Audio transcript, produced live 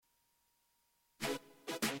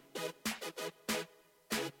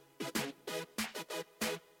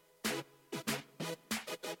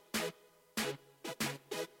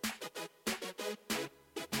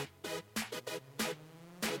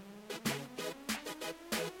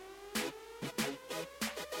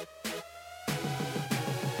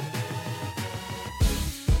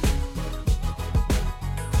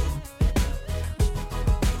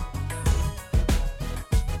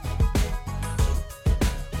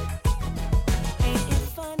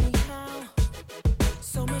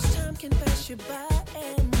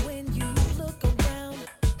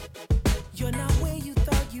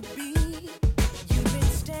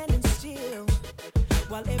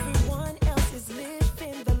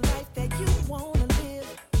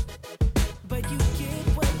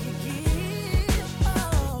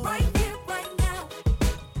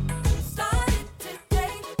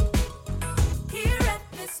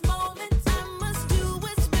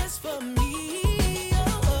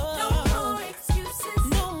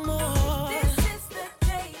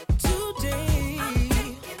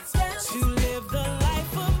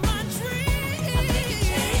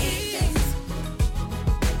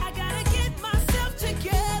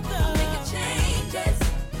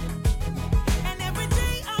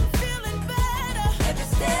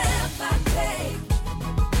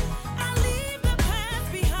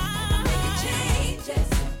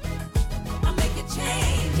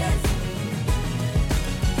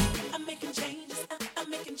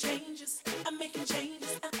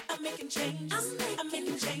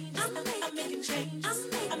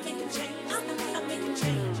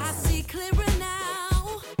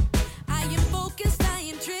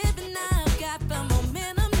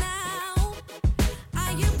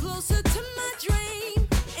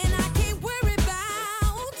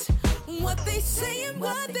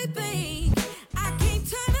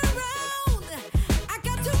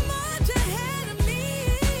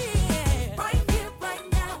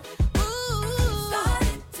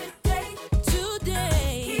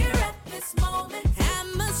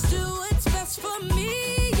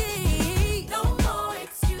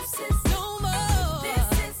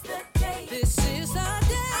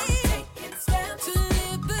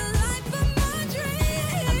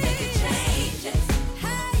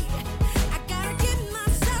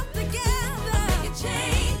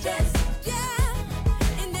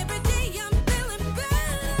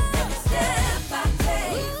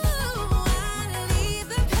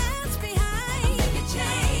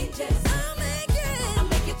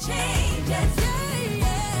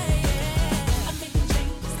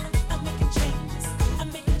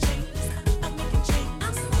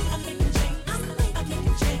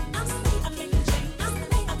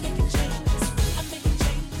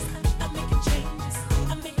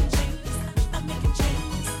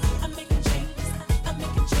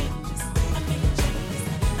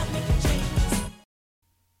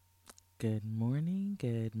Good morning,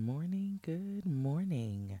 good morning, good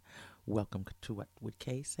morning. Welcome to What Would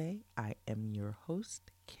Kay Say? I am your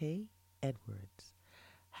host, Kay Edwards.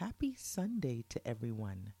 Happy Sunday to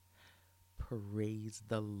everyone. Praise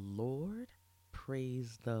the Lord,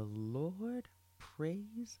 praise the Lord,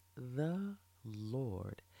 praise the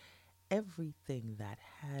Lord. Everything that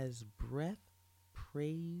has breath,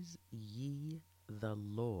 praise ye the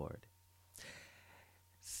Lord.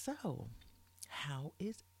 So, how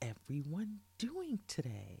is everyone doing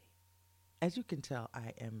today? As you can tell,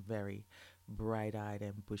 I am very bright eyed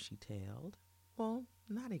and bushy tailed. Well,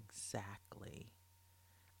 not exactly.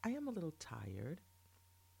 I am a little tired,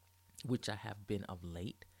 which I have been of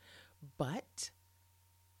late, but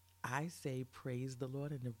I say praise the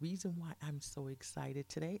Lord. And the reason why I'm so excited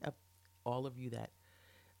today, all of you that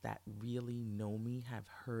really know me have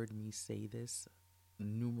heard me say this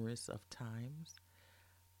numerous of times.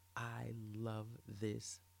 I love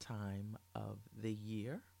this time of the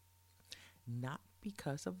year, not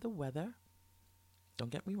because of the weather.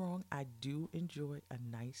 Don't get me wrong, I do enjoy a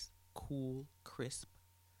nice, cool, crisp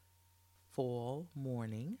fall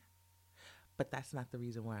morning, but that's not the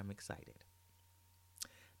reason why I'm excited.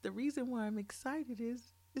 The reason why I'm excited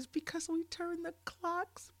is because we turn the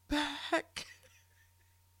clocks back.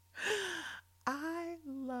 I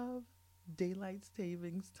love daylight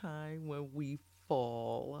savings time when we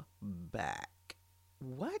fall back.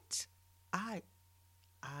 What? I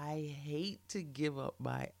I hate to give up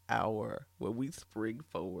my hour when we spring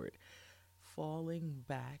forward. Falling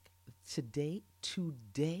back today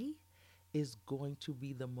is going to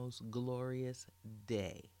be the most glorious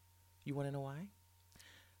day. You want to know why?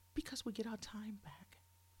 Because we get our time back.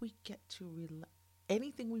 We get to relax.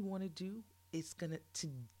 Anything we want to do is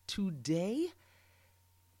today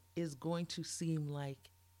is going to seem like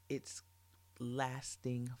it's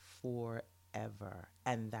lasting forever.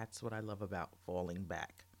 And that's what I love about falling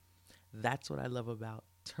back. That's what I love about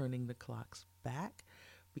turning the clocks back,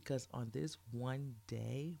 because on this one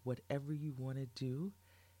day, whatever you want to do,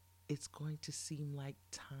 it's going to seem like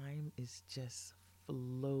time is just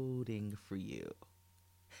floating for you.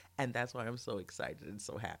 And that's why I'm so excited and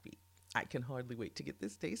so happy. I can hardly wait to get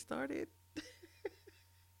this day started.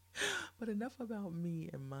 But enough about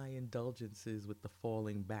me and my indulgences with the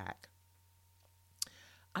falling back.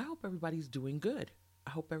 I hope everybody's doing good.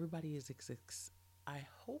 I hope everybody is I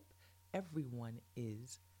hope everyone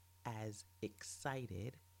is as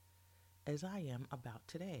excited as I am about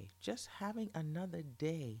today. Just having another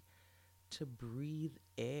day to breathe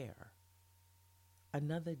air.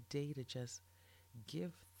 Another day to just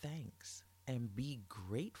give thanks and be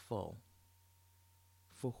grateful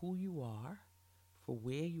for who you are, for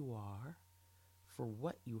where you are, for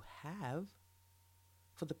what you have,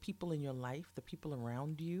 for the people in your life, the people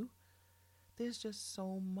around you. There's just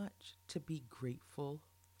so much to be grateful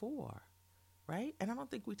for, right? And I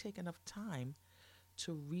don't think we take enough time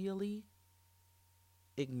to really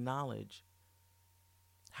acknowledge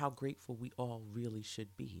how grateful we all really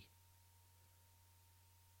should be,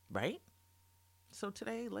 right? So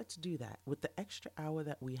today, let's do that. With the extra hour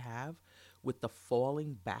that we have, with the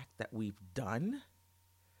falling back that we've done,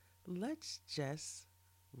 let's just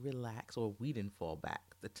relax. Or we didn't fall back,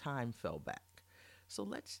 the time fell back. So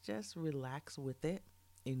let's just relax with it,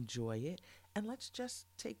 enjoy it, and let's just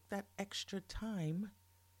take that extra time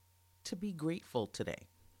to be grateful today.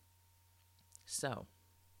 So,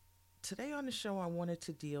 today on the show, I wanted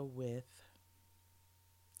to deal with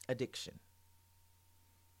addiction.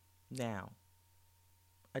 Now,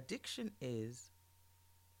 addiction is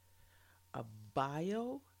a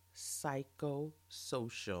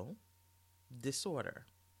biopsychosocial disorder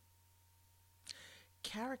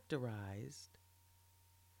characterized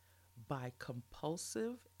by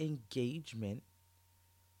compulsive engagement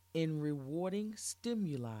in rewarding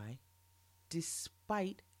stimuli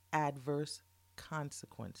despite adverse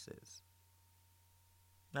consequences.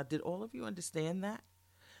 Now, did all of you understand that?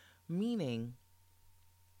 Meaning,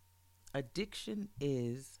 addiction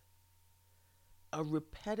is a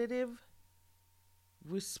repetitive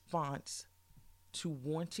response to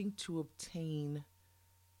wanting to obtain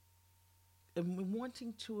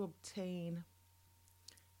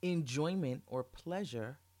enjoyment or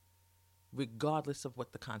pleasure regardless of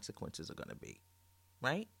what the consequences are going to be,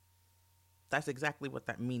 right? That's exactly what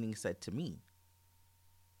that meaning said to me.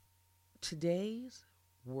 Today's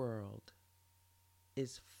world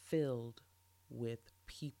is filled with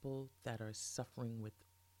people that are suffering with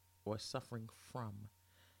or suffering from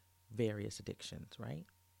various addictions, right?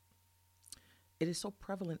 It is so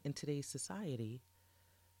prevalent in today's society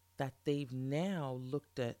that they've now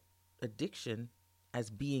looked at addiction as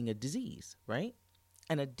being a disease, right?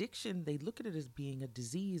 An addiction, they look at it as being a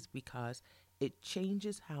disease because it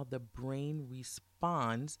changes how the brain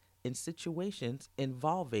responds in situations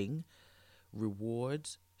involving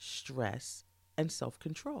rewards, stress, and self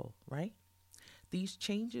control, right? These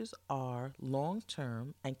changes are long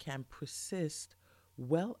term and can persist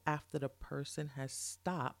well after the person has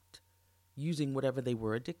stopped using whatever they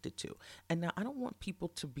were addicted to. And now I don't want people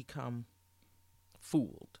to become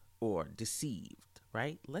fooled or deceived,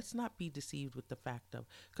 right? Let's not be deceived with the fact of,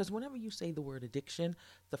 because whenever you say the word addiction,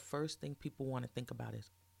 the first thing people want to think about is,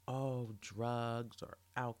 oh, drugs or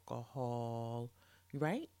alcohol,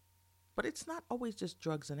 right? But it's not always just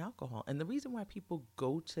drugs and alcohol. And the reason why people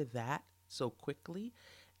go to that so quickly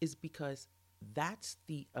is because that's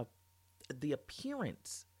the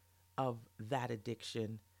appearance of that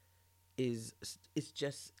addiction is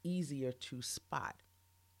just easier to spot.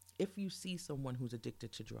 If you see someone who's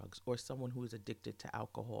addicted to drugs or someone who is addicted to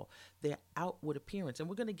alcohol, their outward appearance, and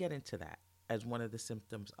we're going to get into that as one of the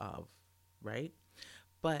symptoms of, right?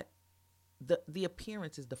 But the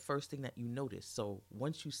appearance is the first thing that you notice. So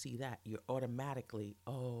once you see that, you're automatically,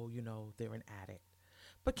 oh, they're an addict.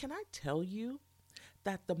 But can I tell you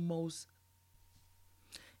that the most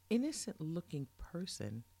innocent looking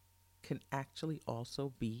person can actually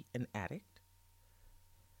also be an addict?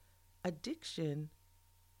 Addiction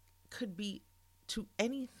could be to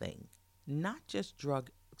anything, not just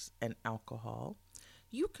drugs and alcohol.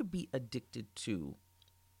 You could be addicted to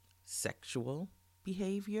sexual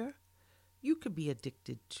behavior. You could be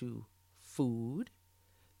addicted to food.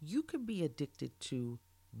 You could be addicted to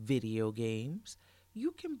video games.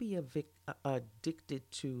 You can be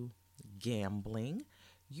addicted to gambling.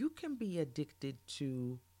 You can be addicted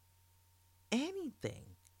to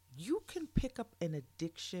anything. You can pick up an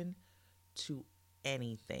addiction to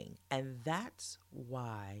anything. And that's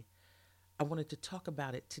why I wanted to talk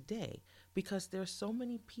about it today, because there's so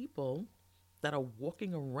many people that are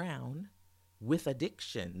walking around with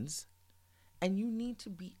addictions, and you need to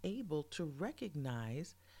be able to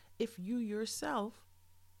recognize if you yourself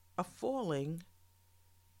are falling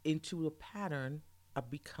into a pattern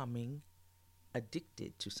of becoming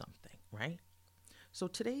addicted to something, right? So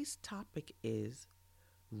today's topic is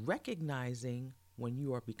recognizing when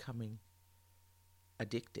you are becoming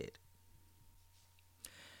addicted.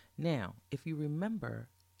 Now, if you remember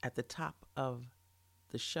at the top of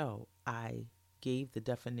the show, I gave the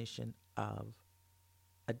definition of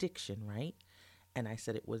addiction, right? And I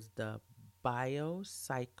said it was the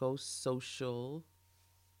biopsychosocial.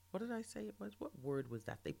 What did I say it was? What word was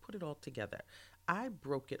that? They put it all together. I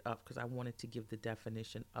broke it up because I wanted to give the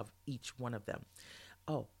definition of each one of them.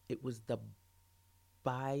 Oh, it was the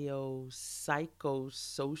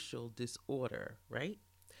biopsychosocial disorder, right?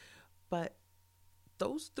 But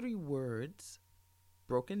those three words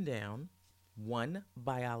broken down: one,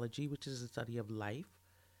 biology, which is the study of life;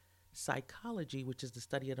 psychology, which is the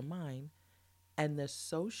study of the mind; and the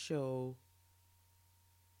social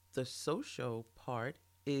part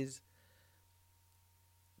is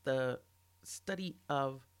the study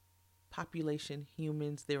of population,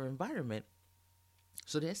 humans, their environment.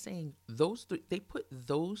 So they're saying those three, they put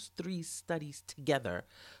those three studies together,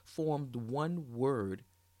 formed one word,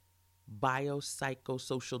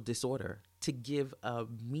 biopsychosocial disorder, to give a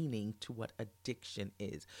meaning to what addiction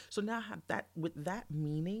is. So now with that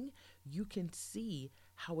meaning, you can see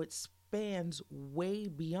how it spans way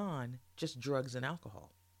beyond just drugs and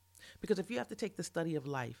alcohol. Because if you have to take the study of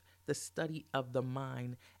life, the study of the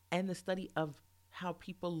mind, and the study of how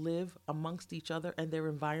people live amongst each other and their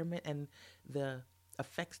environment and the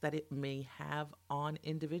effects that it may have on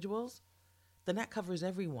individuals, then that covers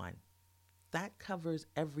everyone. That covers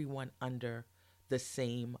everyone under the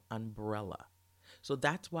same umbrella. So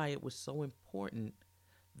that's why it was so important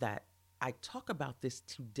that I talk about this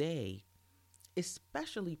today,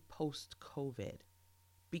 especially post-COVID,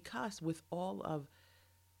 because with all of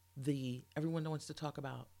everyone wants to talk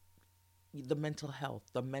about the mental health,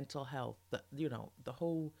 the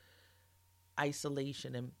whole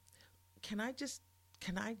isolation. And can I just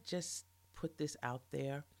put this out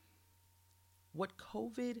there? What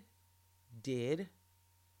COVID did,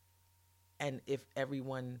 and if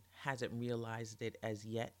everyone hasn't realized it as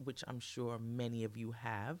yet, which I'm sure many of you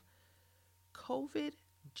have, COVID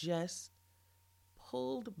just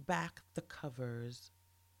pulled back the covers,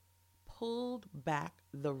 pulled back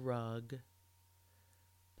the rug,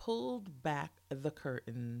 pulled back the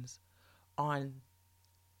curtains on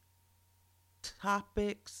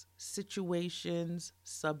topics, situations,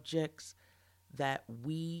 subjects that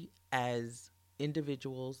we as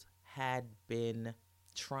individuals had been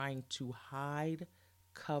trying to hide,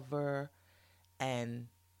 cover, and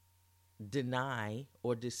deny,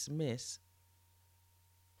 or dismiss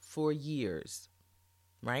for years,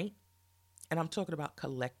 right? And I'm talking about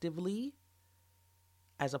collectively,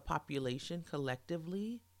 as a population,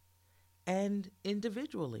 collectively, and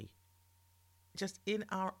individually, just in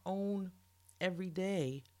our own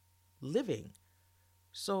everyday living.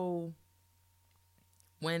 So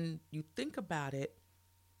when you think about it,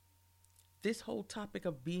 this whole topic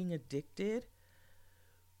of being addicted,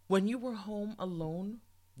 when you were home alone,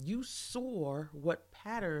 you saw what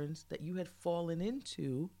patterns that you had fallen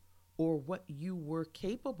into or what you were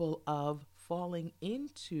capable of falling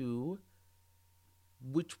into,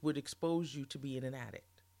 which would expose you to being an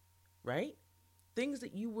addict, right? Things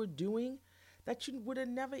that you were doing that you would have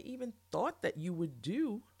never even thought that you would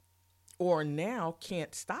do or now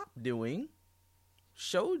can't stop doing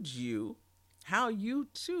showed you how you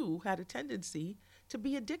too had a tendency to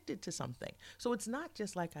be addicted to something. So it's not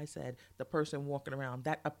just, like I said, the person walking around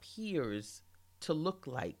that appears to look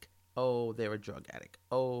like, oh, they're a drug addict.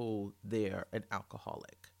 Oh, they're an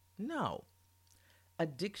alcoholic. No.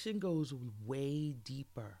 Addiction goes way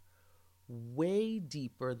deeper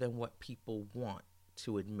than what people want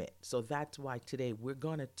to admit. So that's why today we're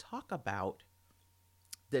going to talk about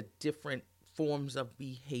the different forms of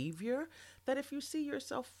behavior that if you see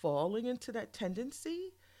yourself falling into that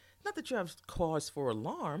tendency, not that you have cause for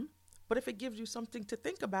alarm, but if it gives you something to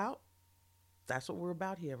think about, that's what we're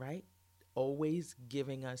about here, right? Always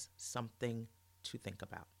giving us something to think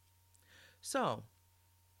about. So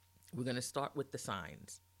we're going to start with the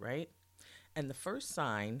signs, right? And the first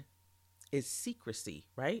sign is secrecy,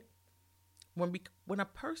 right? When a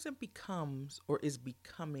person becomes or is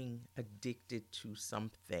becoming addicted to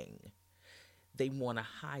something, they want to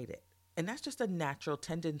hide it. And that's just a natural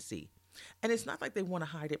tendency. And it's not like they want to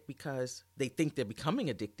hide it because they think they're becoming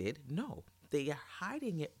addicted. No, they are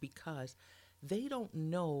hiding it because they don't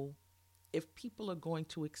know if people are going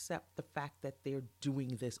to accept the fact that they're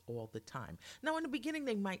doing this all the time. Now, in the beginning,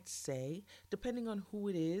 they might say, depending on who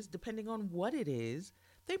it is, depending on what it is,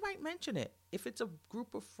 they might mention it. If it's a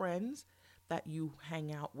group of friends that you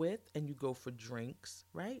hang out with and you go for drinks,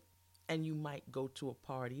 right? And you might go to a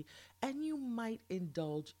party and you might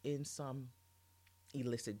indulge in some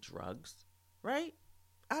illicit drugs, right?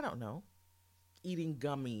 I don't know. Eating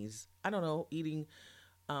gummies. I don't know. Eating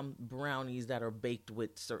brownies that are baked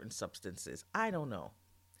with certain substances. I don't know.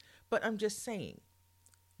 But I'm just saying,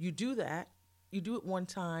 you do that. You do it one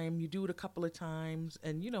time, you do it a couple of times,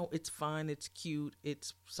 and it's fun, it's cute,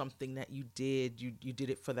 it's something that you did. You did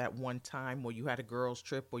it for that one time, or you had a girls'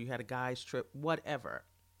 trip, or you had a guys' trip, whatever.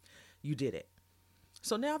 You did it.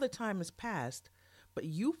 So now the time has passed, but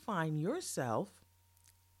you find yourself,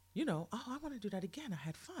 oh, I want to do that again. I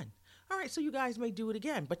had fun. All right, so you guys may do it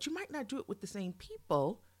again, but you might not do it with the same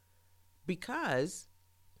people because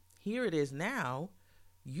here it is now.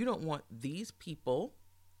 You don't want these people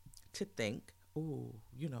to think, oh,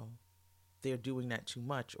 they're doing that too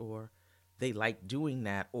much, or they like doing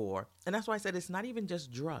that, and that's why I said it's not even just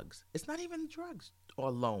drugs. It's not even drugs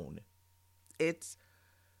alone. It's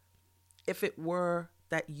if it were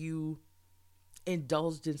that you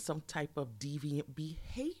indulged in some type of deviant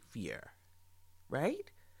behavior, right?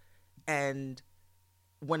 And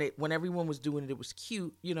when everyone was doing it, it was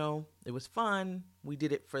cute, it was fun. We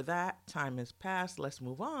did it for that. Time has passed. Let's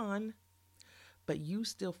move on. But you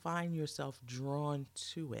still find yourself drawn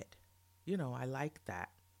to it. I like that.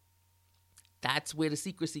 That's where the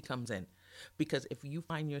secrecy comes in. Because if you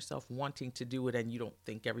find yourself wanting to do it and you don't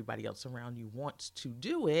think everybody else around you wants to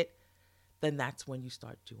do it, then that's when you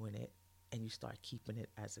start doing it and you start keeping it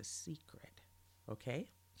as a secret. Okay?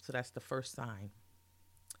 So that's the first sign.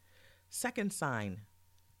 Second sign,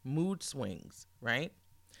 mood swings, right?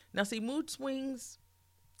 Now, see, mood swings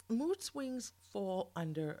fall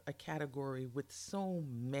under a category with so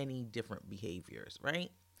many different behaviors,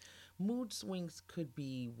 right? Mood swings could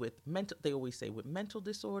be with they always say with mental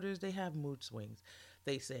disorders, they have mood swings.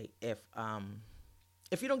 They say if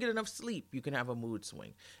you don't get enough sleep, you can have a mood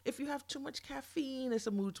swing. If you have too much caffeine, it's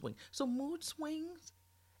a mood swing. So mood swings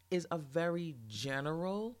is a very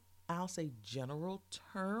general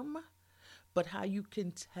term, but how you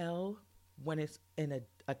can tell when it's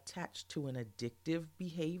attached to an addictive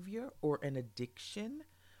behavior or an addiction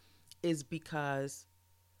is because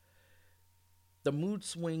the mood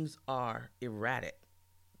swings are erratic.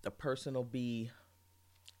 The person will be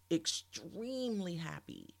extremely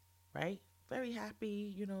happy, right? Very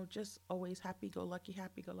happy, just always happy go lucky.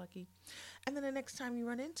 And then the next time you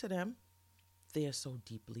run into them, they're so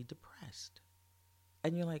deeply depressed.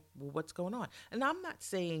 And you're like, well, what's going on? And I'm not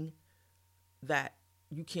saying that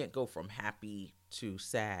you can't go from happy to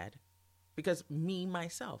sad Because me,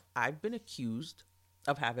 myself, I've been accused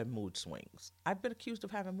of having mood swings. I've been accused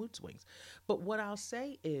of having mood swings. But what I'll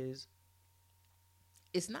say is,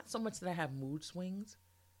 it's not so much that I have mood swings.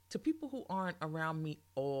 To people who aren't around me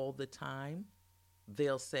all the time,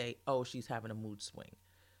 they'll say, oh, she's having a mood swing.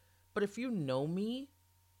 But if you know me,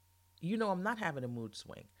 you know I'm not having a mood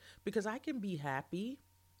swing because I can be happy.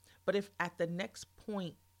 But if at the next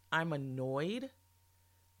point I'm annoyed,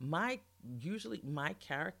 usually my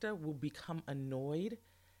character will become annoyed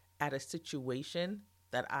at a situation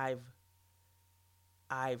that I've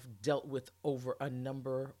dealt with over a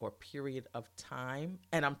number or period of time,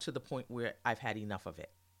 and I'm to the point where I've had enough of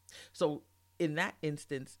it. So in that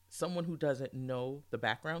instance, someone who doesn't know the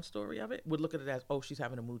background story of it would look at it as, oh, she's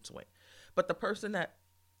having a mood swing. But the person that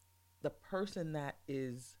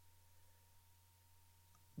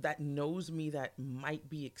knows me, that might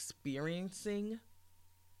be experiencing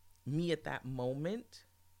me at that moment,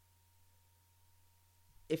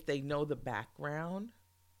 if they know the background,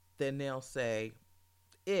 then they'll say,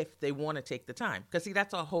 if they want to take the time. Because see,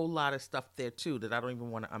 that's a whole lot of stuff there too that I don't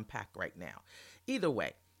even want to unpack right now. Either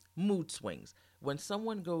way, mood swings. When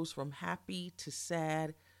someone goes from happy to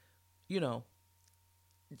sad,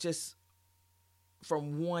 just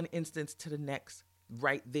from one instance to the next,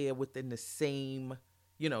 right there within the same,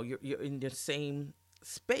 you're in the same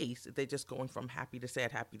space. They're just going from happy to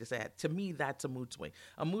sad, happy to sad. To me, that's a mood swing.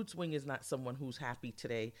 A mood swing is not someone who's happy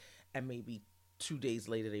today and maybe 2 days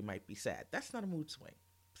later they might be sad. That's not a mood swing.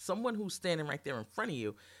 Someone who's standing right there in front of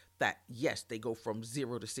you, that yes, they go from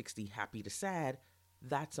 0 to 60, happy to sad,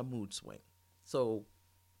 that's a mood swing. So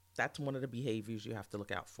that's one of the behaviors you have to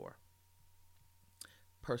look out for.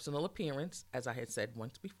 Personal appearance, as I had said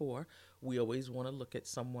once before, we always want to look at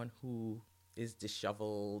someone who is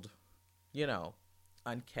disheveled,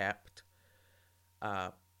 unkept.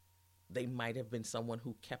 They might have been someone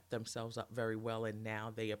who kept themselves up very well, and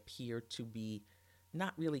now they appear to be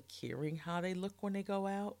not really caring how they look when they go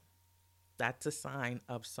out. That's a sign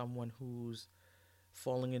of someone who's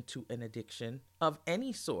falling into an addiction of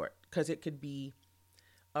any sort, because it could be,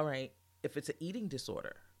 all right, if it's an eating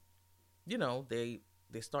disorder,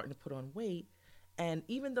 they're starting to put on weight, and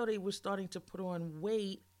even though they were starting to put on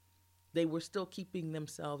weight, they were still keeping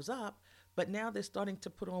themselves up. But now they're starting to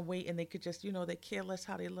put on weight and they could just, they care less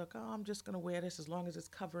how they look. Oh, I'm just going to wear this as long as it's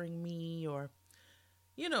covering me, or,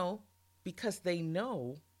 because they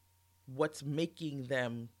know what's making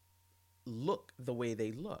them look the way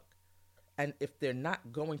they look. And if they're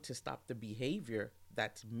not going to stop the behavior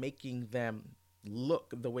that's making them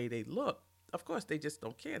look the way they look, of course, they just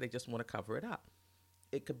don't care. They just want to cover it up.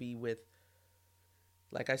 It could be with,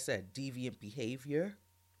 like I said, deviant behavior.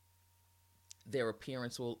 Their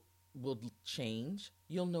appearance will change.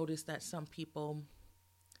 You'll notice that some people,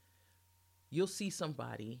 you'll see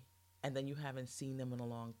somebody and then you haven't seen them in a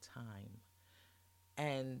long time.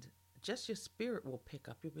 And just your spirit will pick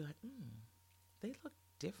up. You'll be like, they look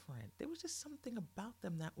different. There was just something about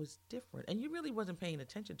them that was different. And you really wasn't paying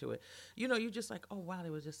attention to it. You're just like, oh, wow,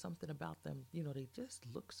 there was just something about them. They just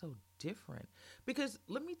look so different. Because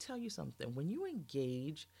let me tell you something. When you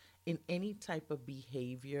engage in any type of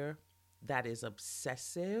behavior that is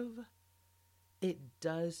obsessive, it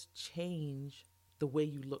does change the way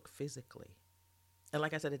you look physically. And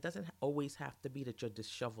like I said, it doesn't always have to be that you're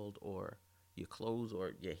disheveled or your clothes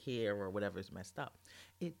or your hair or whatever is messed up.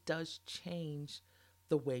 It does change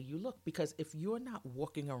the way you look, because if you're not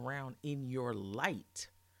walking around in your light,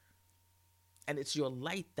 and it's your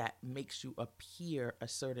light that makes you appear a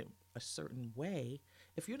certain way,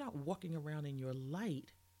 if you're not walking around in your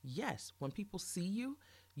light, yes, when people see you,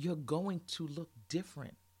 you're going to look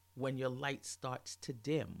different when your light starts to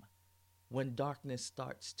dim, when darkness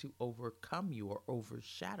starts to overcome you or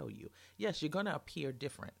overshadow you. Yes, you're going to appear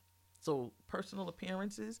different. So personal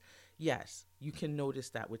appearances, yes, you can notice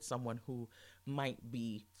that with someone who might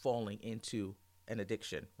be falling into an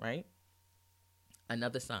addiction, right?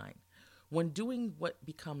 Another sign, when doing what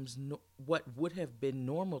would have been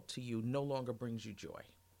normal to you no longer brings you joy,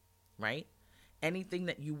 right? Anything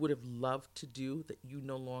that you would have loved to do that you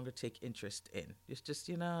no longer take interest in. It's just,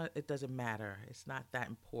 it doesn't matter. It's not that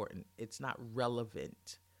important. It's not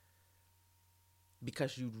relevant,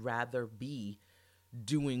 because you'd rather be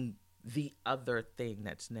doing the other thing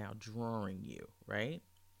that's now drawing you, right?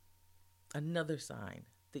 Another sign,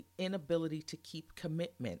 the inability to keep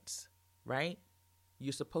commitments, right?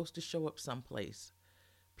 You're supposed to show up someplace.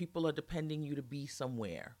 People are depending you to be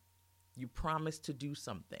somewhere. You promise to do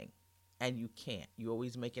something and you can't. You're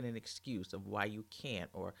always making an excuse of why you can't,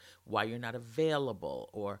 or why you're not available,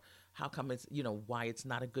 or how come it's, why it's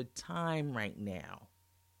not a good time right now.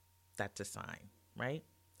 That's a sign, right?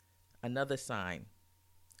 Another sign,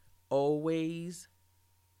 always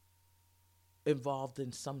involved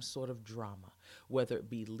in some sort of drama, whether it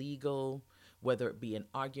be legal, whether it be an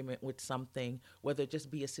argument with something, whether it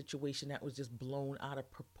just be a situation that was just blown out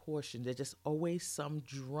of proportion. There's just always some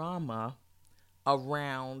drama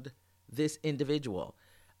around this individual.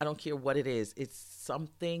 I don't care what it is. It's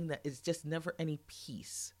something that is just never any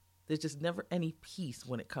peace. There's just never any peace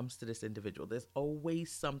when it comes to this individual. There's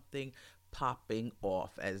always something popping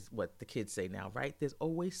off, as what the kids say now, right? There's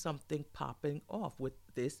always something popping off with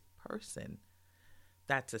this person.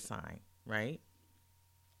 That's a sign, right?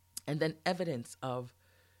 And then evidence of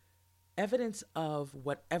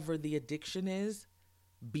whatever the addiction is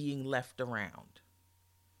being left around.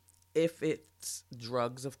 If it's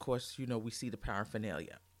drugs, of course, we see the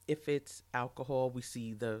paraphernalia. If it's alcohol, we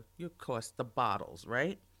see the bottles,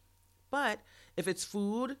 right? But if it's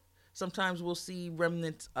food, sometimes we'll see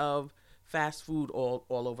remnants of fast food all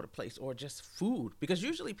over the place, or just food. Because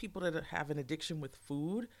usually people that have an addiction with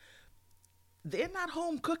food, they're not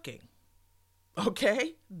home cooking,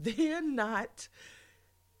 okay? They're not,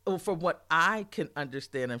 from what I can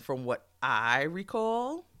understand and from what I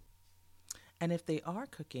recall. And if they are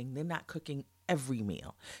cooking, they're not cooking every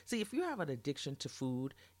meal. See, if you have an addiction to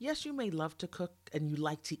food, yes, you may love to cook and you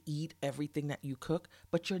like to eat everything that you cook,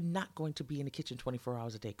 but you're not going to be in the kitchen 24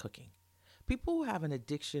 hours a day cooking. People who have an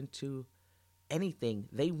addiction to anything,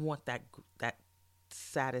 they want that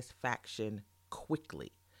satisfaction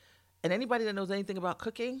quickly. And anybody that knows anything about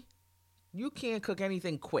cooking, you can't cook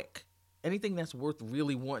anything quick. Anything that's worth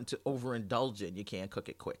really wanting to overindulge in, you can't cook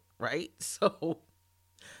it quick, right? So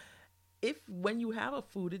when you have a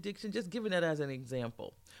food addiction, just giving it as an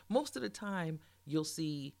example, most of the time you'll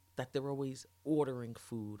see that they're always ordering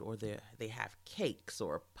food, or they have cakes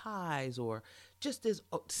or pies, or just there's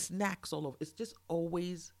snacks all over. It's just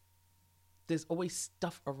there's always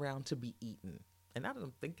stuff around to be eaten. And now that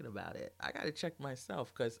I'm thinking about it, I got to check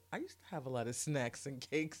myself, because I used to have a lot of snacks and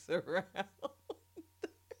cakes around.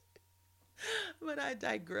 But I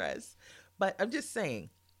digress. But I'm just saying,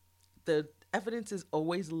 the evidence is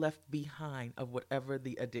always left behind of whatever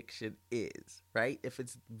the addiction is, right? If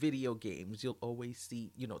it's video games, you'll always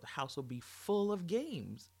see, the house will be full of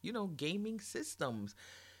games, gaming systems.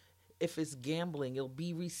 If it's gambling, it'll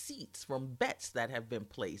be receipts from bets that have been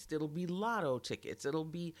placed. It'll be lotto tickets. It'll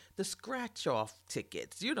be the scratch-off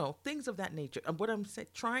tickets, things of that nature. And what I'm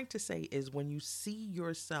trying to say is, when you see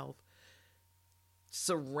yourself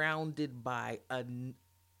surrounded by an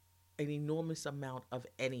enormous amount of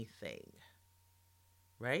anything,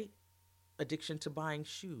 right? Addiction to buying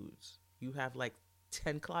shoes. You have like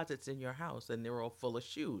 10 closets in your house and they're all full of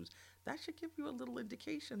shoes. That should give you a little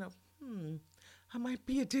indication of, I might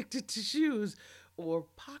be addicted to shoes, or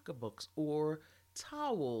pocketbooks, or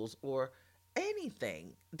towels, or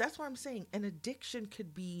anything. That's what I'm saying. An addiction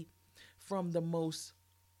could be from the most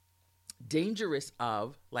dangerous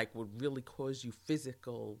of, like, would really cause you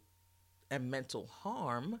physical and mental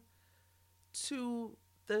harm, to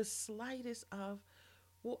the slightest of,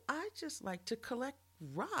 well, I just like to collect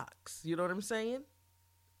rocks. You know what I'm saying?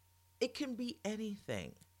 It can be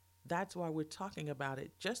anything. That's why we're talking about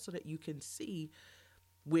it, just so that you can see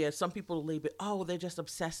where some people label, they're just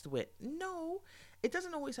obsessed with. No, it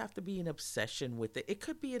doesn't always have to be an obsession with it. It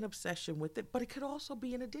could be an obsession with it, but it could also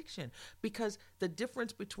be an addiction, because the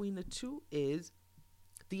difference between the two is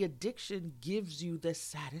the addiction gives you the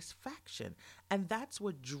satisfaction. And that's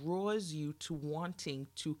what draws you to wanting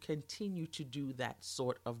to continue to do that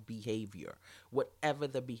sort of behavior. Whatever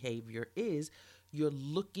the behavior is, you're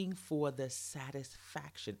looking for the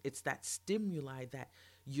satisfaction. It's that stimuli that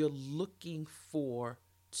you're looking for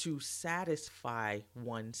to satisfy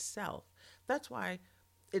oneself. That's why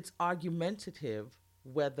it's argumentative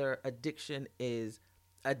whether addiction is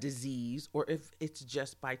a disease or if it's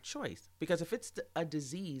just by choice. Because if it's a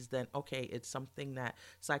disease, then okay, it's something that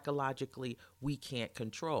psychologically we can't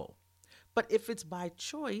control. But if it's by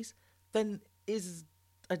choice, then is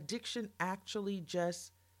addiction actually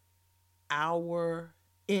just our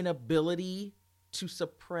inability to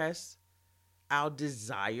suppress our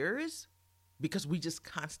desires because we just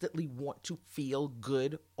constantly want to feel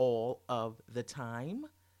good all of the time,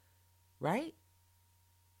 right?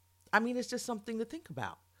 I mean, it's just something to think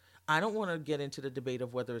about. I don't want to get into the debate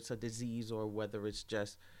of whether it's a disease or whether it's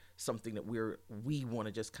just something that we want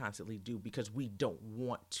to just constantly do because we don't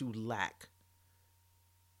want to lack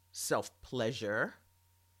self-pleasure.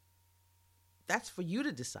 That's for you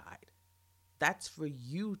to decide. That's for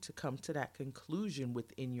you to come to that conclusion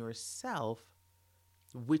within yourself.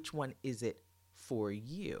 Which one is it for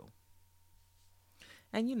you?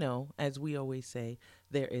 And as we always say,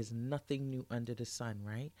 there is nothing new under the sun,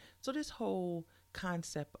 right? So this whole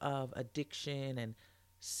concept of addiction and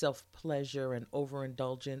self-pleasure and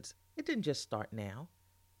overindulgence, it didn't just start now.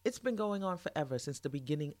 It's been going on forever, since the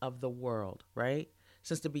beginning of the world, right?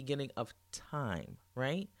 Since the beginning of time,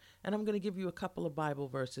 right? And I'm going to give you a couple of Bible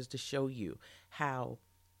verses to show you how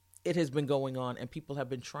it has been going on, and people have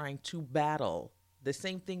been trying to battle the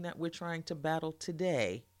same thing that we're trying to battle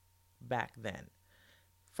today back then.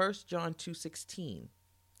 1 John 2:16.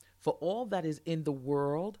 For all that is in the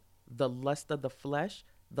world, the lust of the flesh,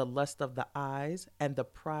 the lust of the eyes, and the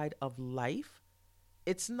pride of life,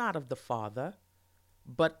 it's not of the Father,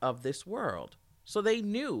 but of this world. So they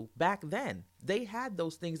knew back then, they had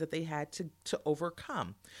those things that they had to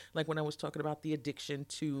overcome. Like when I was talking about the addiction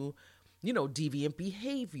to, deviant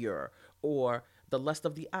behavior, or the lust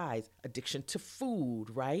of the eyes, addiction to food,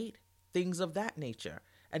 right? Things of that nature.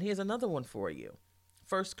 And here's another one for you.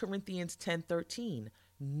 1 Corinthians 10:13.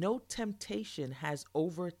 No temptation has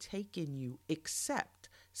overtaken you except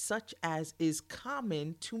such as is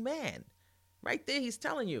common to man. Right there, he's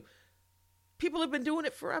telling you, people have been doing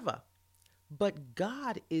it forever. But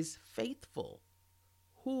God is faithful,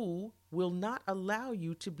 who will not allow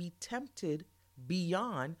you to be tempted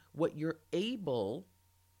beyond what you're able,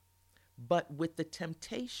 but with the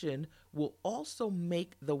temptation will also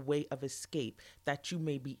make the way of escape, that you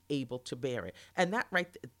may be able to bear it. And that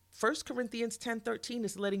right, 1 Corinthians 10:13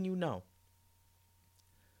 is letting you know,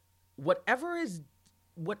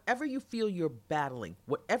 whatever you feel you're battling,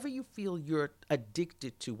 whatever you feel you're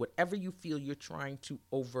addicted to, whatever you feel you're trying to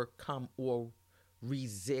overcome or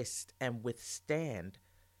resist and withstand,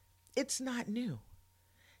 it's not new.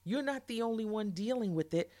 You're not the only one dealing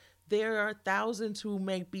with it. There are thousands who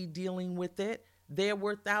may be dealing with it. There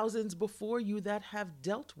were thousands before you that have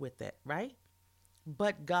dealt with it, right?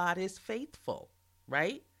 But God is faithful,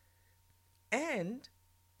 right? And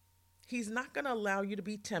he's not going to allow you to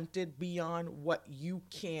be tempted beyond what you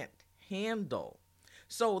can't handle.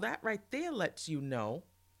 So that right there lets you know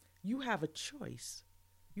you have a choice.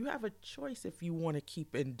 You have a choice if you want to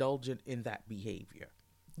keep indulgent in that behavior.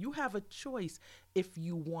 You have a choice if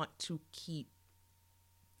you want to keep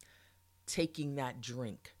taking that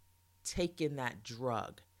drink, taking that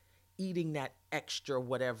drug, eating that extra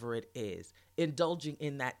whatever it is, indulging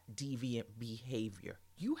in that deviant behavior.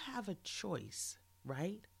 You have a choice,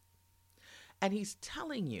 right? And he's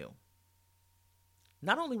telling you,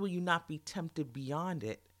 not only will you not be tempted beyond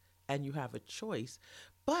it and you have a choice,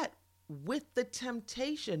 but with the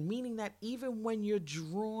temptation, meaning that even when you're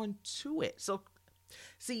drawn to it. So,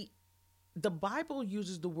 see, the Bible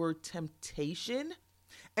uses the word temptation,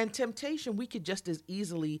 and temptation, we could just as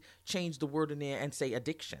easily change the word in there and say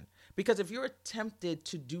addiction. Because if you're tempted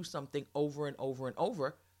to do something over and over and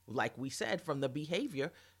over, like we said, from the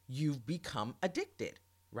behavior, you've become addicted,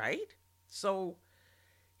 right? So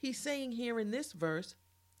he's saying here in this verse,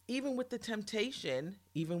 even with the temptation,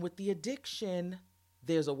 even with the addiction,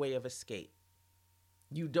 there's a way of escape.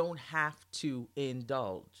 You don't have to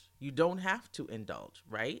indulge. You don't have to indulge,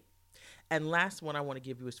 right? And last one I want to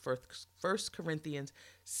give you is 1 Corinthians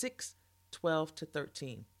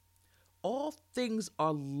 6:12-13. All things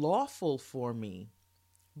are lawful for me,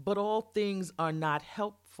 but all things are not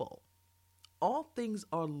helpful. All things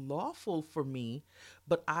are lawful for me,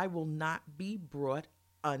 but I will not be brought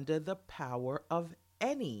under the power of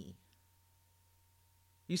any.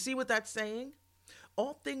 You see what that's saying?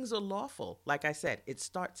 All things are lawful. Like I said, it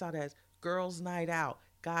starts out as girls' night out,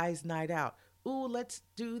 guys' night out. Ooh, let's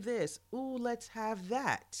do this. Ooh, let's have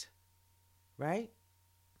that. Right?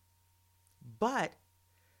 But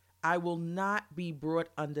I will not be brought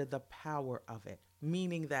under the power of it,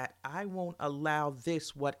 meaning that I won't allow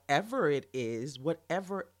this, whatever it is,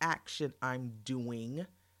 whatever action I'm doing,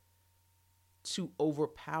 to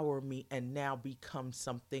overpower me and now become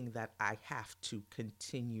something that I have to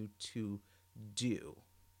continue to do.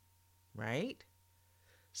 Right?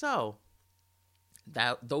 So,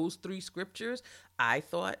 those three scriptures, I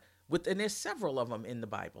thought, and there's several of them in the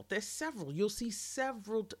Bible. There's several. You'll see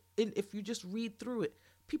several, if you just read through it.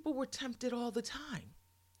 People were tempted all the time.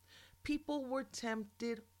 People were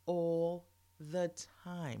tempted all the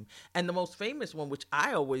time. And the most famous one, which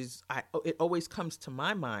it always comes to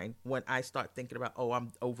my mind when I start thinking about,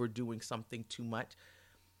 I'm overdoing something too much,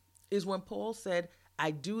 is when Paul said,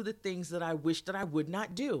 I do the things that I wish that I would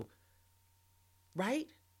not do. Right?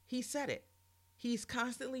 He said it. He's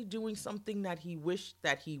constantly doing something that he wished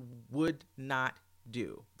that he would not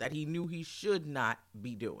do, that he knew he should not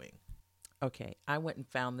be doing. Okay, I went and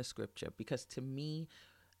found the scripture because to me,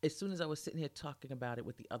 as soon as I was sitting here talking about it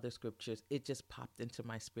with the other scriptures, it just popped into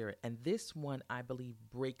my spirit. And this one, I believe,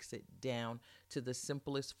 breaks it down to the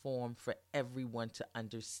simplest form for everyone to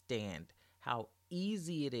understand how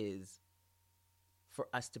easy it is for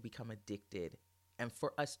us to become addicted and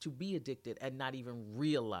for us to be addicted and not even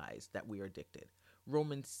realize that we are addicted.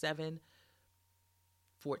 Romans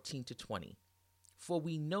 7:14-20. For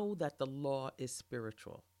we know that the law is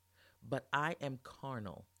spiritual, but I am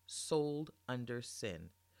carnal, sold under sin.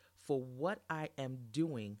 For what I am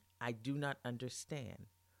doing, I do not understand.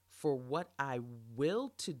 For what I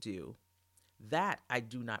will to do, that I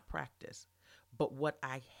do not practice. But what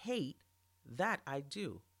I hate, that I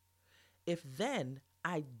do. If then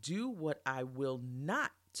I do what I will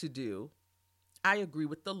not to do, I agree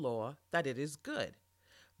with the law that it is good.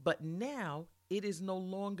 But now it is no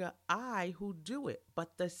longer I who do it,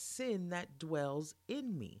 but the sin that dwells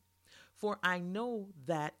in me. For I know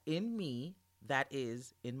that in me, that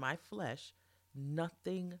is, in my flesh,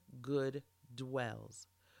 nothing good dwells.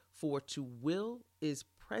 For to will is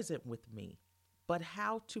present with me, but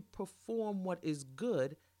how to perform what is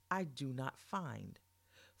good I do not find.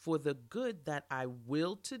 For the good that I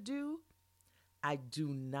will to do, I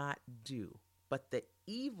do not do, but the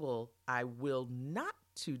evil I will not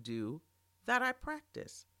to do, that I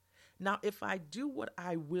practice. Now, if I do what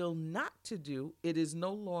I will not to do, it is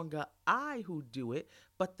no longer I who do it,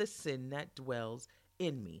 but the sin that dwells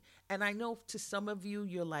in me. And I know to some of you,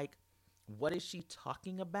 you're like, what is she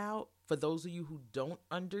talking about? For those of you who don't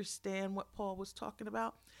understand what Paul was talking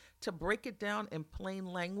about, to break it down in plain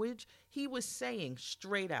language, he was saying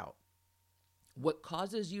straight out, what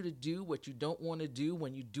causes you to do what you don't want to do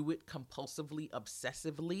when you do it compulsively,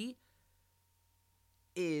 obsessively,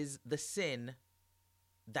 is the sin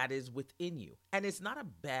that is within you. And it's not a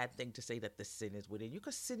bad thing to say that the sin is within you,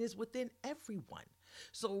 because sin is within everyone.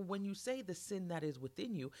 So when you say the sin that is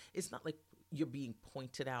within you, it's not like you're being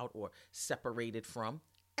pointed out or separated from.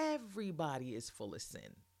 Everybody is full of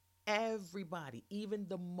sin. Everybody, even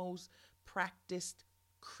the most practiced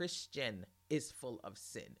Christian, is full of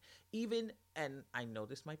sin. Even, and I know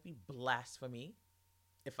this might be blasphemy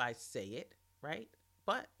if I say it, right?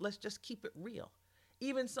 But let's just keep it real.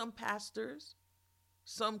 Even some pastors,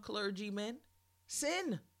 some clergymen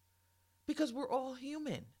sin, because we're all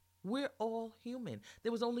human. We're all human.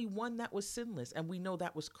 There was only one that was sinless, and we know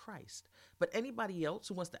that was Christ. But anybody else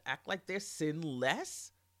who wants to act like they're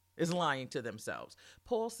sinless is lying to themselves.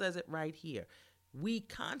 Paul says it right here. We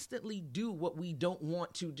constantly do what we don't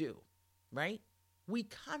want to do, right? We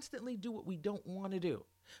constantly do what we don't want to do.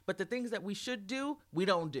 But the things that we should do, we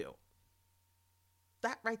don't do.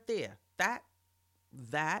 That right there, that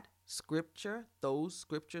scripture, those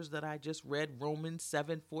scriptures that I just read, Romans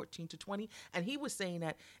 7:14-20, and he was saying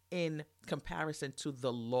that in comparison to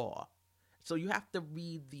the law. So you have to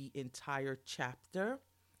read the entire chapter.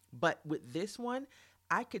 But with this one,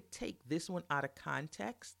 I could take this one out of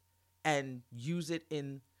context and use it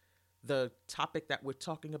in the topic that we're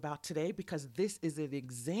talking about today, because this is an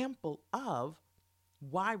example of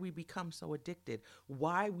why we become so addicted,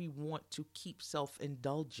 why we want to keep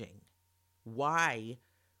self-indulging, why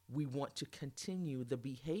we want to continue the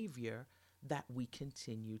behavior that we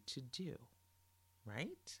continue to do,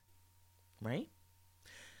 right? Right?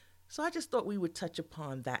 So I just thought we would touch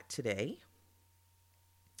upon that today,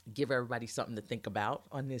 give everybody something to think about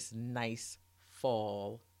on this nice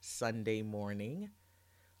fall Sunday morning.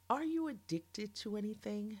 Are you addicted to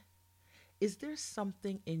anything? Is there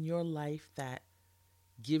something in your life that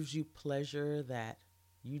gives you pleasure that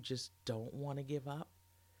you just don't want to give up?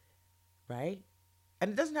 Right? And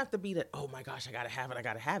it doesn't have to be that, oh my gosh, I got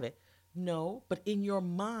to have it. No, but in your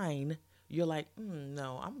mind, you're like,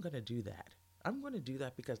 no, I'm going to do that. I'm going to do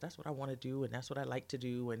that because that's what I want to do and that's what I like to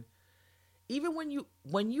do. And even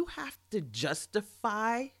when you have to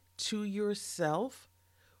justify to yourself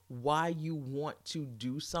why you want to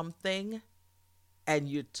do something, and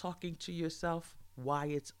you're talking to yourself why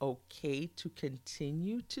it's okay to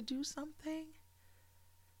continue to do something,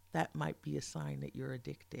 that might be a sign that you're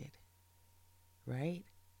addicted, right?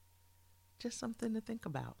 Just something to think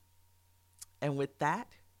about. And with that,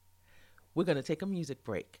 we're going to take a music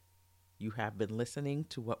break. You have been listening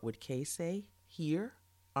to What Would Kay Say here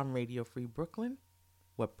on Radio Free Brooklyn,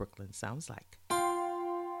 what Brooklyn sounds like.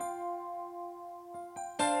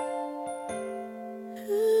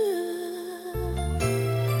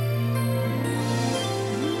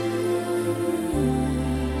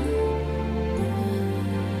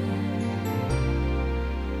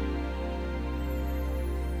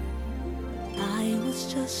 I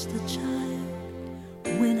was just a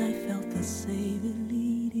child when I felt the Savior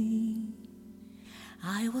leading.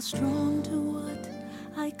 I was drawn to what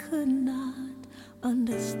I I could not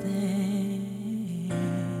understand.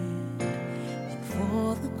 And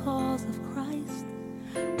for the cause of Christ,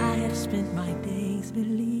 I have spent my days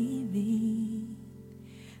believing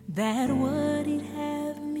that what He'd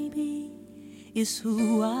have me be is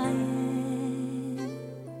who I am.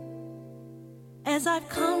 As I've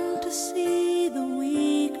come to see the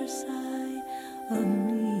weaker side of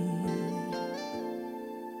me,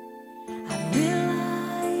 I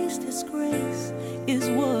realized His grace is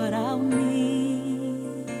what I'll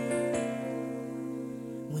need.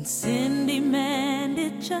 When sin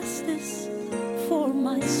demanded justice for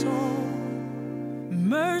my soul,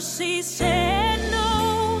 mercy said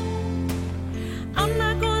no, I'm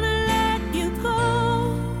not gonna let you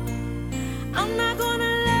go. I'm not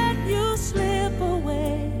gonna let you slip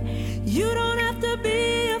away. You don't have to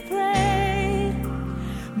be afraid.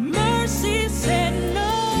 Mercy said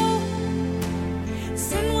no,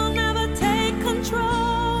 sin will never take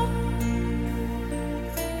control.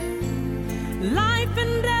 Life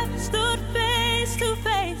and death stood face to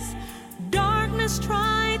face. Darkness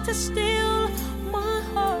tried to steal my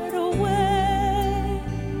heart away.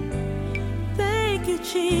 Thank you,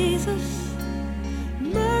 Jesus.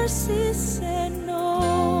 Mercy said no.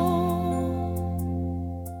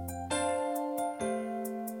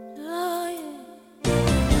 Oh, yeah.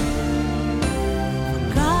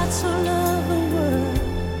 God so loved the world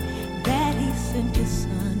that He sent His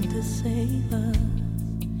Son to save us.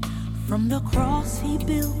 From the cross He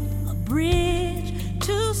built a bridge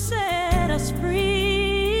to set us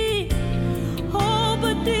free. Oh,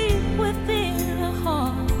 but deep within our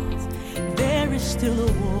hearts there is still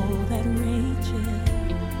a war that rages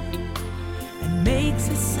and makes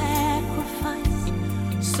a sacrifice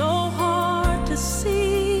so hard to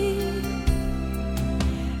see.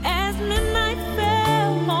 As midnight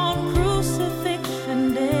fell on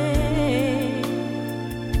crucifixion day,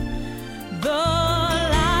 the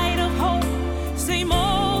light of hope seemed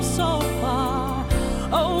oh so far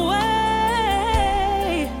away.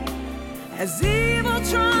 As evil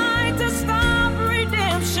tried to stop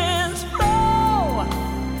redemption's flow,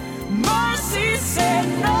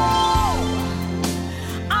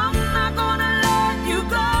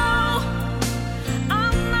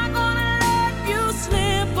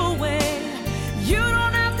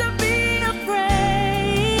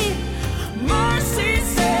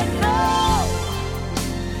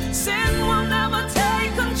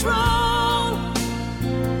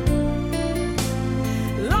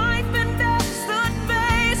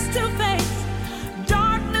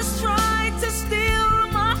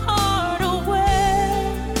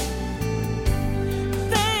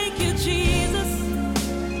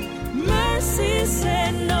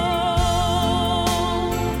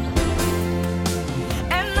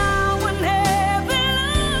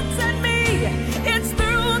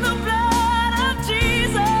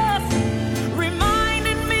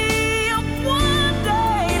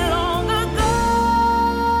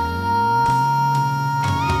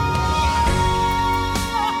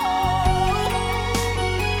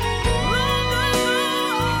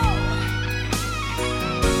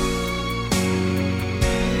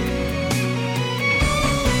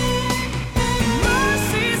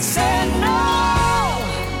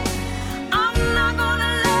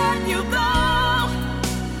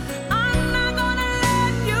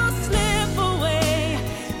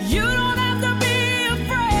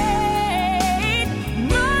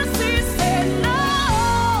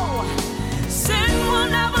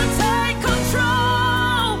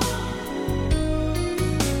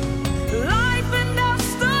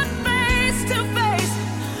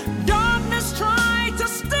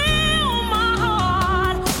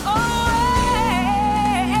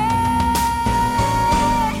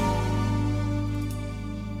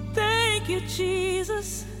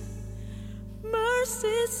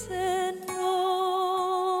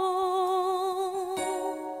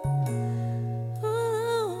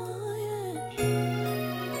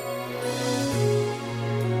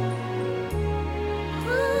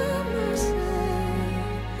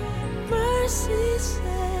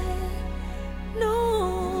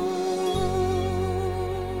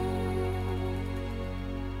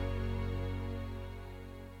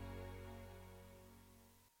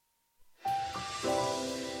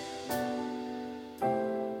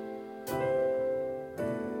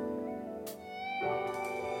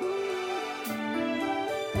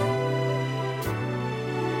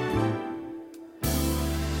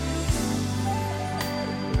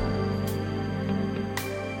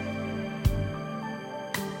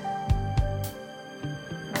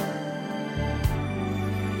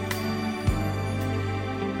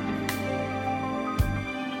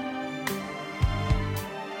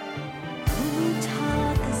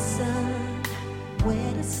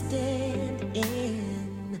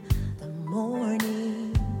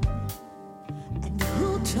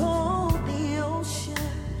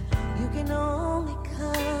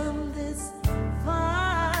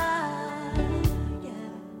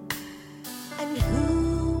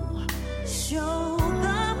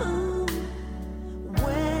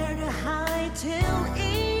 till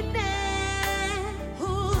evening,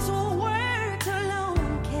 whose words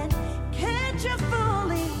alone can catch a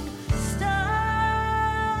falling star.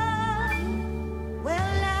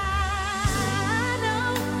 Well, I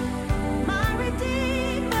know my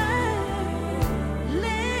Redeemer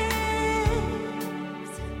lives.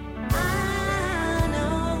 I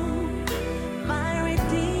know my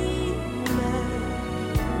Redeemer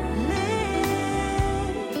lives.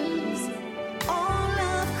 All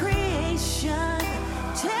of creation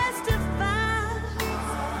testifies.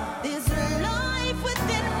 This life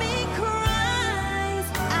within me cries.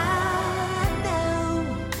 I know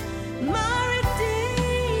my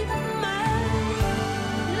Redeemer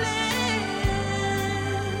lives.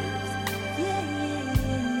 Yeah,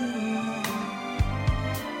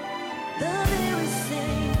 the very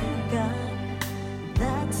same God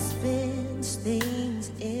that spins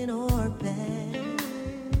things in orbit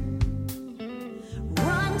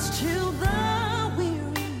runs to the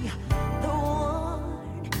weary, the worn,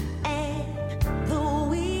 and the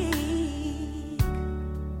weak,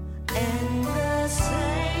 and the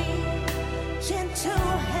same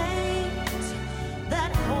gentle hands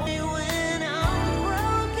that hold me when I'm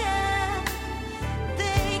broken.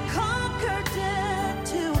 They conquer death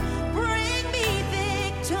to bring me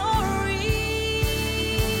victory.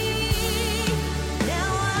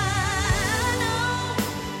 Now I know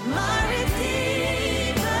my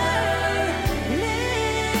Redeemer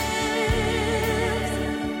lives.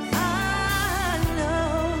 I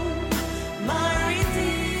know my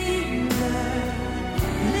Redeemer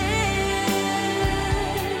lives.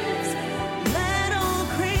 Let all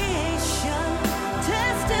creation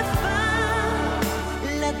testify.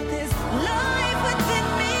 Let this life within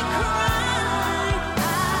me cry.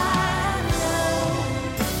 I know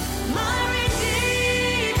my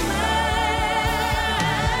Redeemer.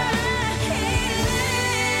 He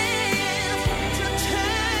lives to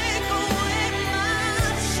take away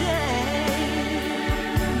my shame,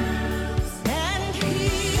 and He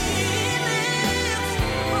lives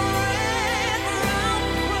forever. I'll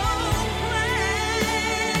proclaim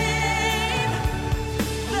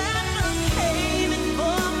that the payment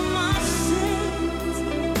for my sins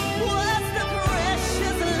was the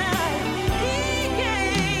precious life He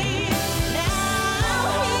gave. Now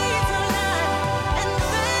He's alive, and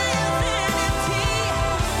there's an empty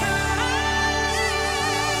grave.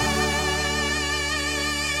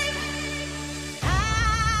 I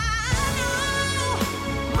know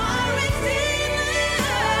my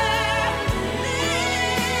Redeemer lives.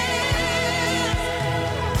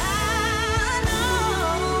 I know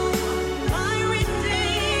my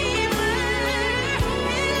Redeemer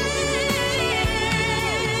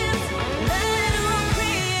lives. Let all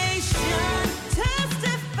creation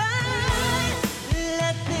testify.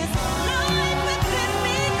 Let this life within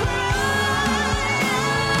me cry.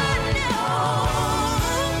 I know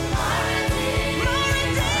my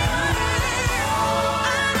Redeemer. I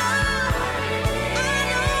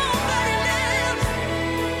know that He lives.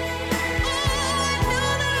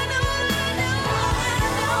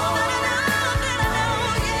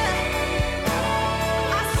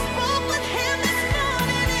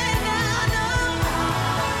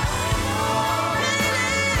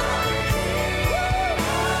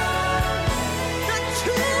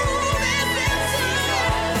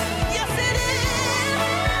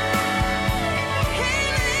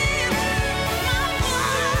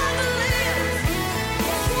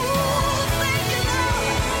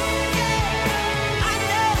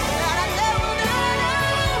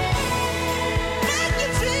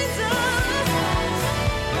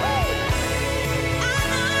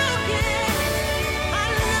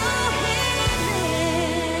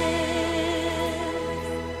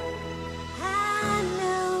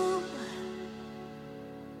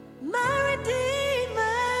 My Redeemer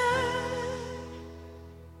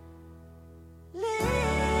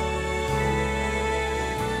lives.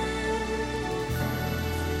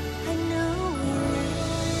 I know He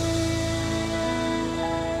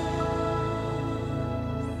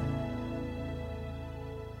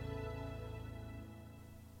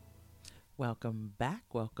Welcome back,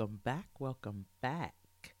 welcome back, welcome back.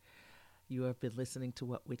 You have been listening to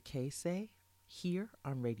What Would Kay Say here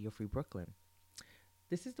on Radio Free Brooklyn.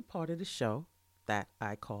 This is the part of the show that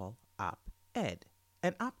I call Op-Ed.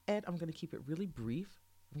 And Op-Ed, I'm going to keep it really brief.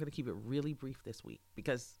 I'm going to keep it really brief this week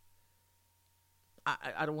because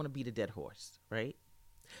I don't want to beat a dead horse, right?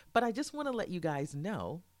 But I just want to let you guys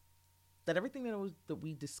know that everything that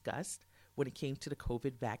we discussed when it came to the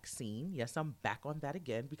COVID vaccine, yes, I'm back on that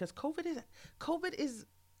again because COVID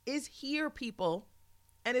is here, people,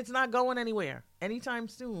 and it's not going anywhere anytime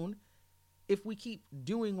soon if we keep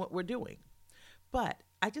doing what we're doing. But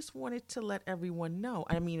I just wanted to let everyone know.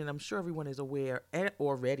 I mean, and I'm sure everyone is aware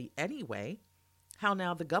already anyway, how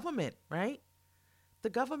now the government, right? The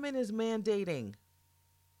government is mandating,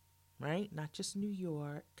 right? Not just New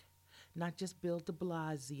York, not just Bill de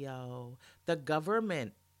Blasio. The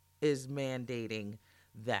government is mandating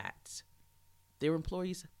that their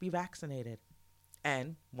employees be vaccinated.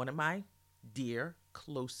 And one of my dear,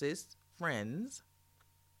 closest friends,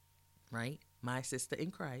 right? My sister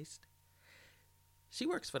in Christ, she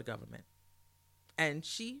works for the government. And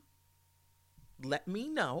she let me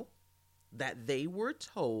know that they were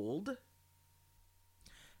told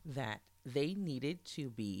that they needed to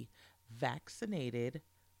be vaccinated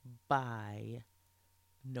by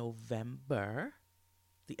November,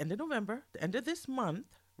 the end of November, the end of this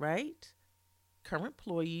month, right? Current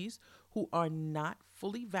employees who are not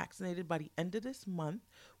fully vaccinated by the end of this month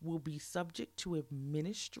will be subject to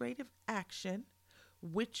administrative action,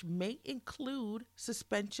 which may include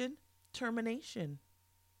suspension, termination,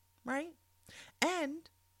 right? And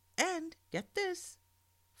get this,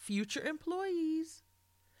 future employees,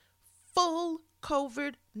 full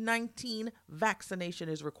COVID-19 vaccination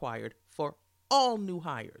is required for all new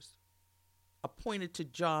hires appointed to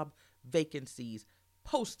job vacancies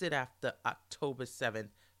posted after October 7th,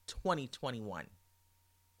 2021.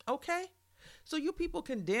 Okay? So you people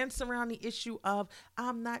can dance around the issue of,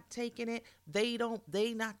 I'm not taking it. They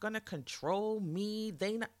not going to control me.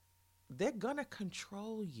 They're going to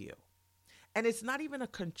control you. And it's not even a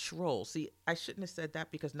control. See, I shouldn't have said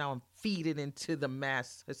that because now I'm feeding into the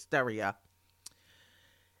mass hysteria.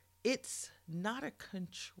 It's not a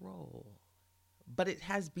control, but it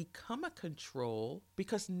has become a control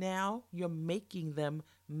because now you're making them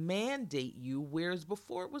mandate you, whereas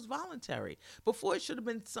before it was voluntary. Before it should have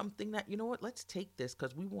been something that, you know what, let's take this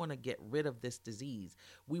because we want to get rid of this disease.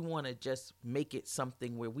 We want to just make it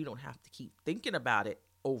something where we don't have to keep thinking about it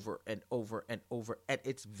over and over and over at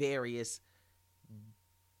its various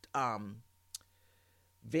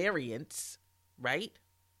variants, right?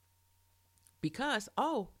 Because,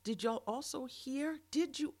 did you also hear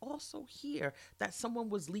that someone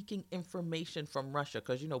was leaking information from Russia?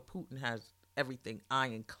 Because, Putin has everything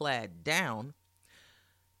ironclad down.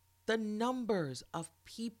 The numbers of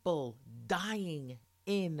people dying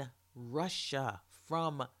in Russia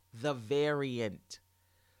from the variant,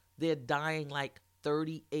 they're dying like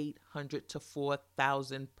 3,800 to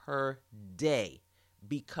 4,000 per day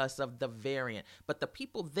because of the variant. But the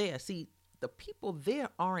people there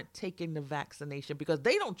aren't taking the vaccination because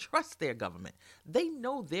they don't trust their government. They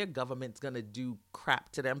know their government's going to do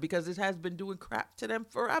crap to them because it has been doing crap to them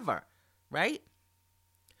forever, right?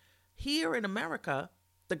 Here in America,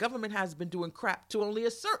 the government has been doing crap to only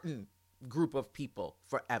a certain group of people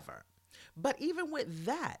forever. But even with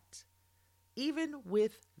that,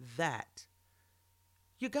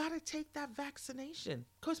 you got to take that vaccination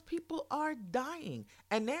because people are dying.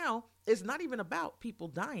 And now it's not even about people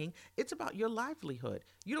dying. It's about your livelihood.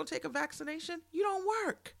 You don't take a vaccination, you don't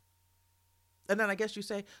work. And then I guess you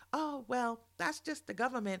say, oh, well, that's just the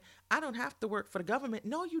government. I don't have to work for the government.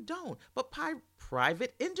 No, you don't. But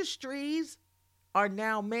private industries are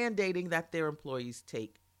now mandating that their employees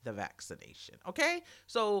take the vaccination. Okay?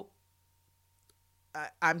 So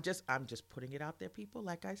I'm just putting it out there, people.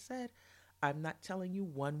 Like I said, I'm not telling you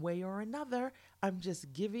one way or another. I'm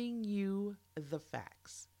just giving you the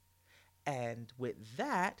facts. And with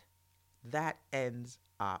that ends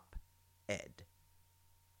op-ed.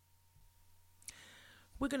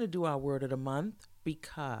 We're going to do our word of the month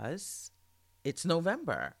because it's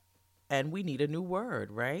November and we need a new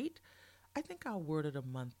word, right? I think our word of the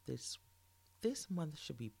month this month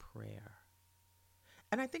should be prayer.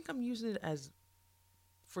 And I think I'm using it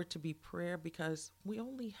for it to be prayer because we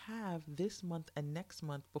only have this month and next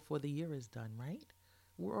month before the year is done, right?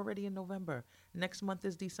 We're already in November. Next month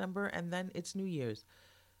is December and then it's New Year's.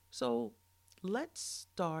 So let's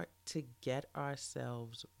start to get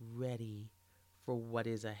ourselves ready for what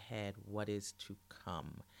is ahead, what is to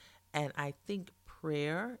come. And I think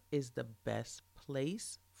prayer is the best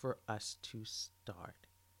place for us to start.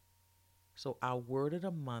 So our word of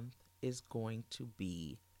the month is going to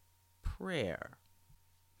be prayer.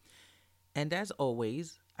 And as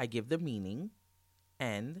always, I give the meaning,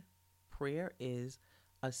 and prayer is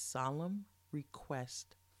a solemn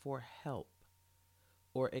request for help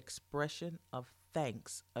or expression of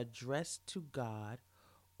thanks addressed to God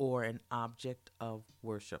or an object of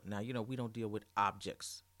worship. Now, we don't deal with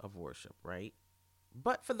objects of worship, right?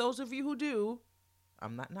 But for those of you who do,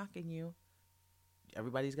 I'm not knocking you.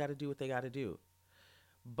 Everybody's got to do what they got to do.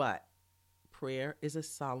 But prayer is a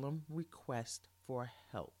solemn request for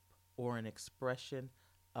help or an expression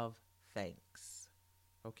of thanks.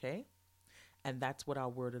 Okay? And that's what our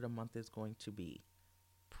word of the month is going to be: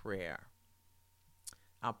 prayer.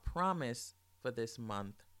 Our promise for this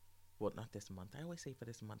month, well, not this month. I always say for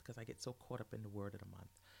this month because I get so caught up in the word of the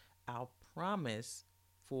month. Our promise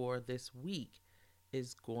for this week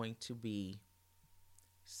is going to be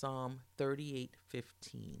Psalm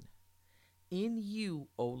 38:15. In you,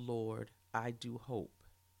 O Lord, I do hope.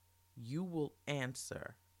 You will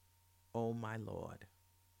answer, O my Lord.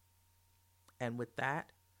 And with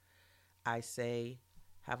that, I say,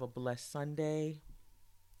 have a blessed Sunday.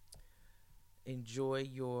 Enjoy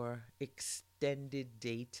your extended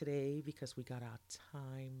day today because we got our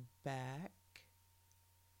time back.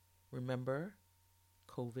 Remember,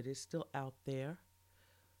 COVID is still out there.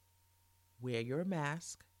 Wear your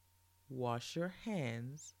mask, wash your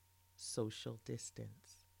hands, social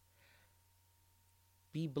distance.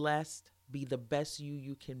 Be blessed. Be the best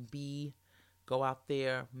you can be. Go out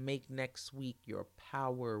there. Make next week your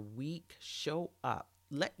power week. Show up.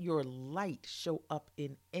 Let your light show up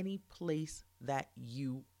in any place that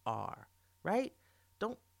you are, right?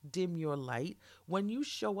 Don't dim your light. When you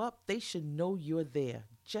show up, they should know you're there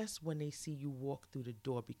just when they see you walk through the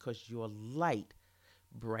door because your light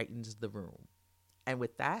brightens the room. And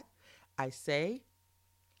with that, I say,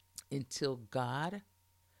 until God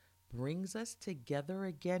brings us together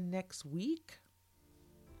again next week,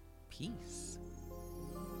 peace.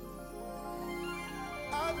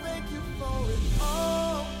 I thank you for it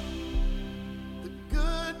all, the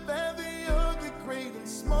good, bad, the ugly, great and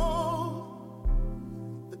small,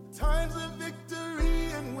 the times of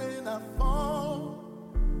victory and when I fall.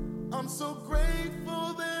 I'm so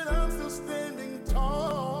grateful that I'm still standing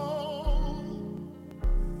tall.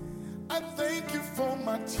 I thank you for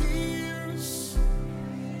my tears,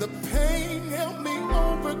 the pain helped me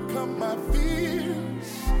overcome my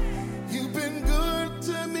fears. You've been good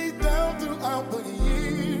to me down throughout the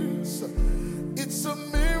years. It's a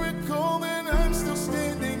miracle that I'm still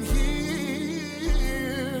standing here.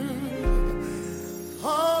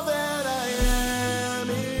 All that I am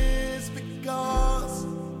is because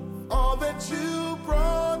all that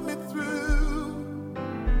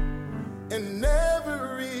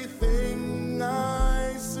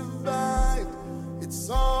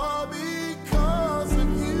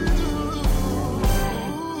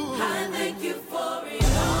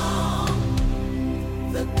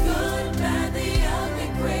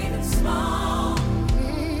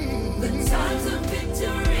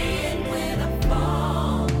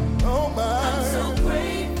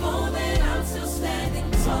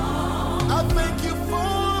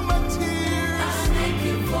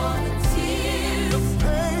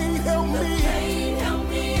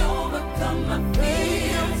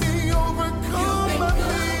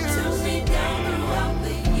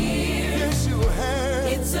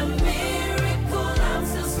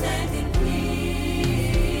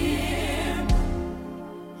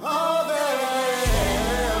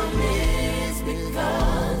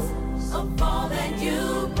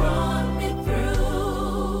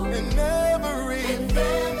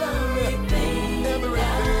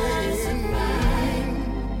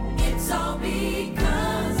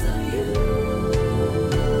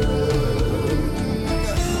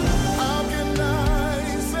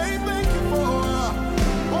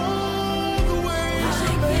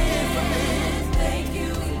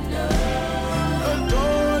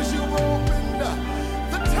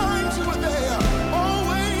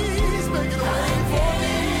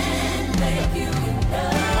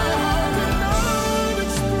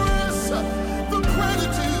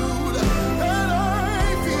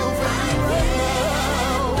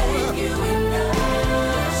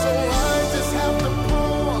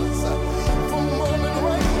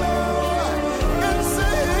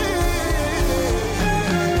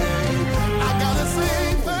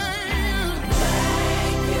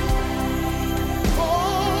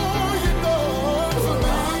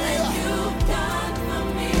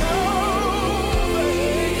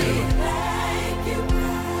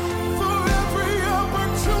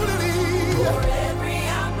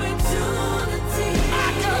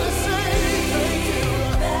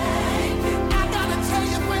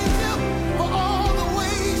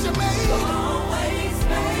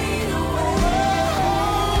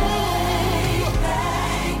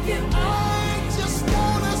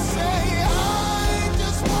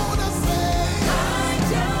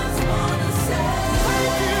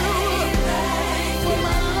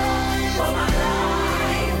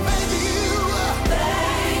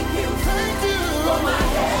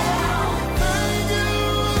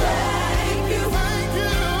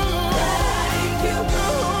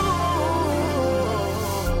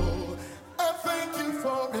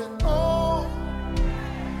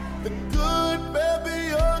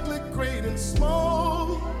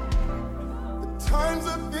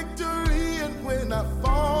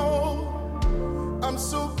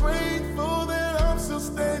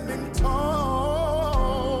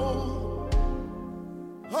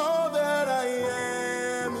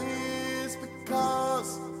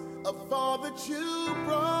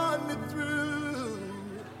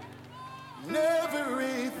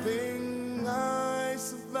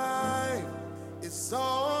It's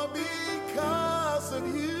all because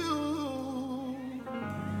of you.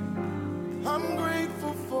 I'm grateful